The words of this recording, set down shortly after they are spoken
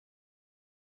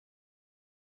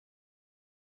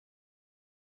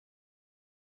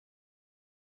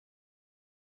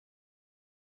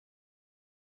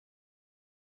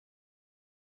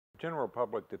general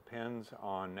public depends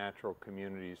on natural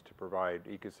communities to provide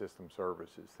ecosystem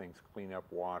services, things clean up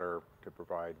water, to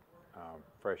provide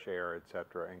fresh air,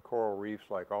 etc. And coral reefs,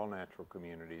 like all natural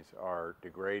communities, are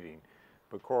degrading,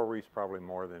 but coral reefs probably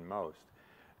more than most.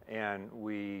 And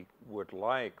we would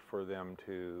like for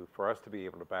us to be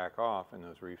able to back off and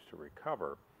those reefs to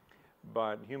recover.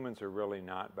 But humans are really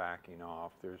not backing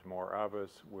off. There's more of us.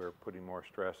 We're putting more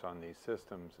stress on these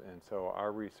systems. And so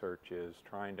our research is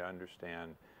trying to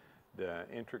understand the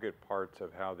intricate parts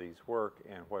of how these work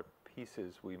and what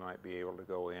pieces we might be able to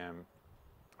go in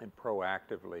and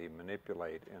proactively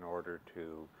manipulate in order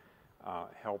to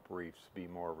help reefs be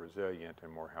more resilient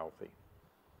and more healthy.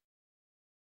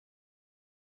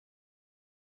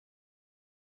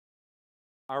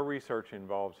 Our research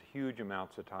involves huge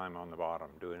amounts of time on the bottom,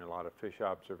 doing a lot of fish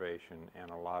observation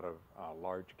and a lot of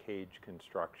large cage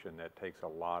construction that takes a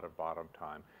lot of bottom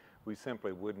time. We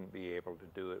simply wouldn't be able to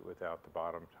do it without the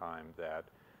bottom time that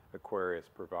Aquarius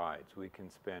provides. We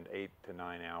can spend 8 to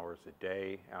 9 hours a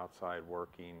day outside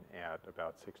working at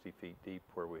about 60 feet deep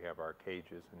where we have our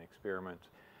cages and experiments.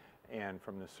 And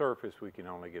from the surface, we can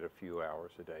only get a few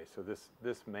hours a day. So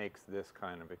this makes this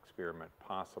kind of experiment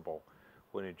possible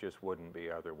when it just wouldn't be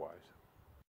otherwise.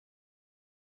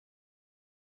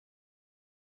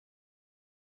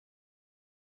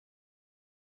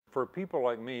 For people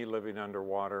like me living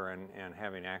underwater and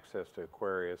having access to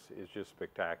Aquarius is just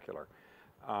spectacular.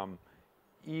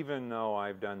 Even though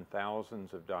I've done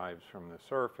thousands of dives from the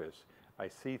surface, I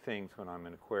see things when I'm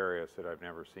in Aquarius that I've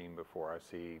never seen before. I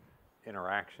see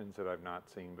interactions that I've not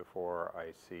seen before.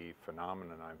 I see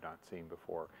phenomena I've not seen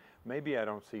before. Maybe I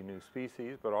don't see new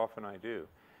species, but often I do.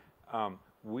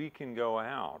 We can go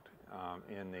out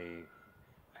in the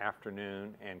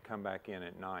afternoon and come back in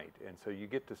at night. And so you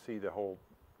get to see the whole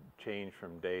change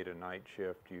from day to night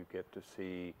shift. You get to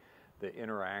see the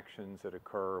interactions that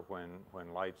occur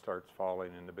when light starts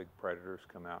falling and the big predators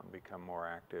come out and become more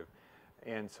active.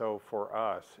 And so for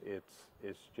us,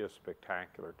 it's just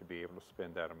spectacular to be able to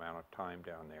spend that amount of time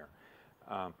down there.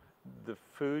 The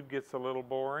food gets a little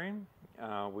boring.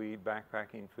 We eat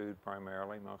backpacking food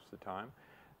primarily most of the time.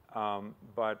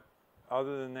 But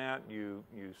other than that, you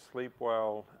sleep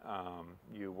well,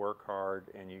 you work hard,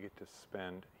 and you get to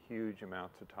spend huge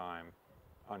amounts of time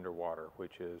underwater,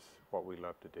 which is what we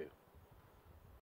love to do.